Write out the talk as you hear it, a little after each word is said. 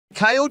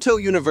Kyoto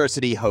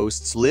University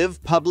hosts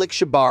Live Public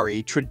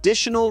Shibari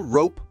traditional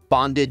rope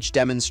bondage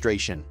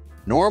demonstration.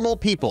 Normal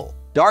people,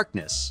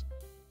 darkness.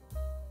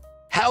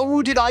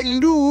 How did I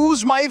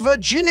lose my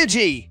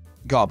virginity?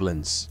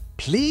 Goblins.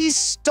 Please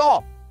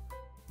stop.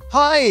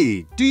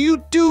 Hi, do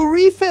you do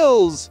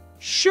refills?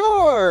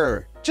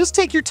 Sure, just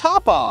take your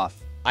top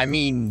off. I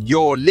mean,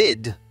 your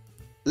lid.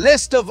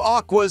 List of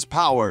Aqua's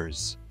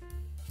powers.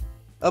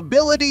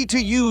 Ability to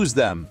use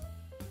them.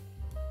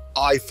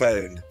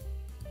 iPhone.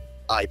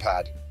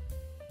 iPad.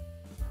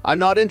 I'm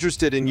not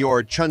interested in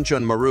your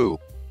Chun-Chun Maru.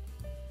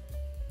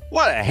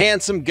 What a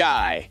handsome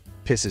guy.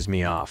 Pisses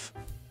me off.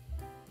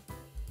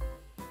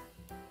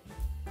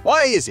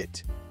 Why is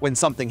it, when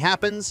something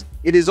happens,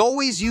 it is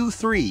always you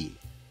three?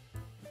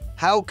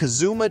 How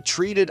Kazuma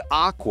treated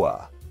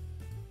Aqua.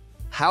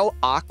 How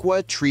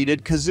Aqua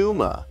treated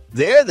Kazuma.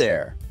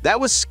 There.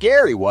 That was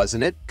scary,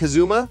 wasn't it,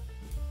 Kazuma?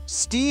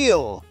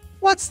 Steal.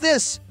 What's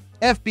this?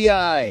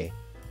 FBI.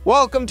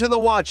 Welcome to the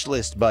watch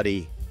list,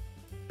 buddy.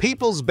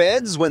 People's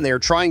beds when they're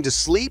trying to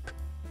sleep.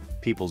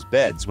 People's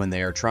beds when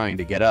they are trying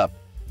to get up.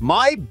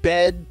 My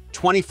bed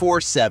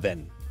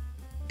 24/7.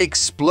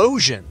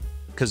 Explosion.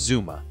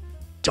 Kazuma.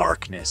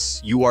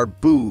 Darkness. You are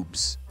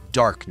boobs.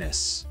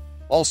 Darkness.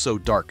 Also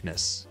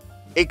darkness.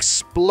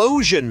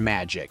 Explosion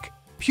magic.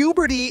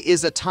 Puberty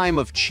is a time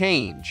of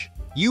change.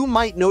 You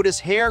might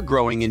notice hair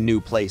growing in new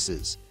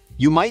places.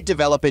 You might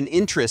develop an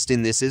interest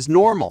in this as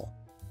normal.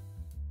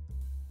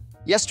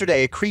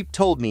 Yesterday, a creep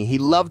told me he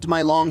loved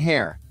my long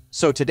hair,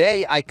 so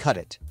today I cut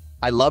it.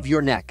 I love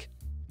your neck.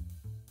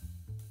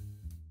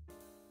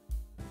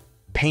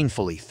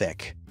 Painfully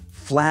thick,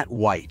 flat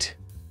white,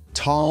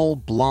 tall,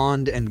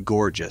 blonde, and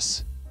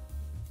gorgeous.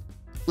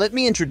 Let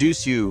me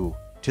introduce you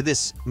to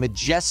this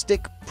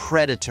majestic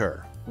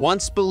predator,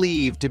 once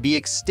believed to be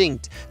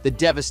extinct, the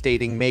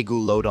devastating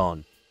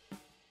Megalodon.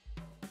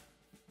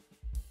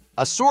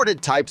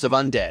 Assorted types of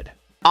undead.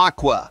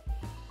 Aqua.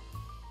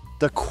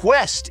 The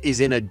quest is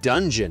in a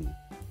dungeon.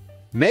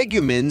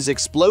 Megumin's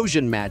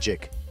explosion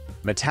magic.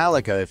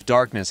 Metallica if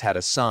darkness had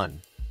a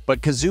son.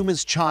 But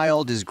Kazuma's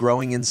child is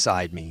growing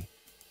inside me.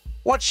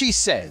 What she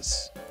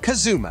says.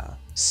 Kazuma,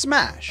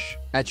 smash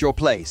at your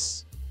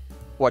place.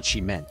 What she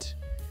meant.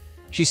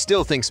 She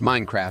still thinks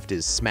Minecraft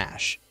is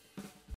smash.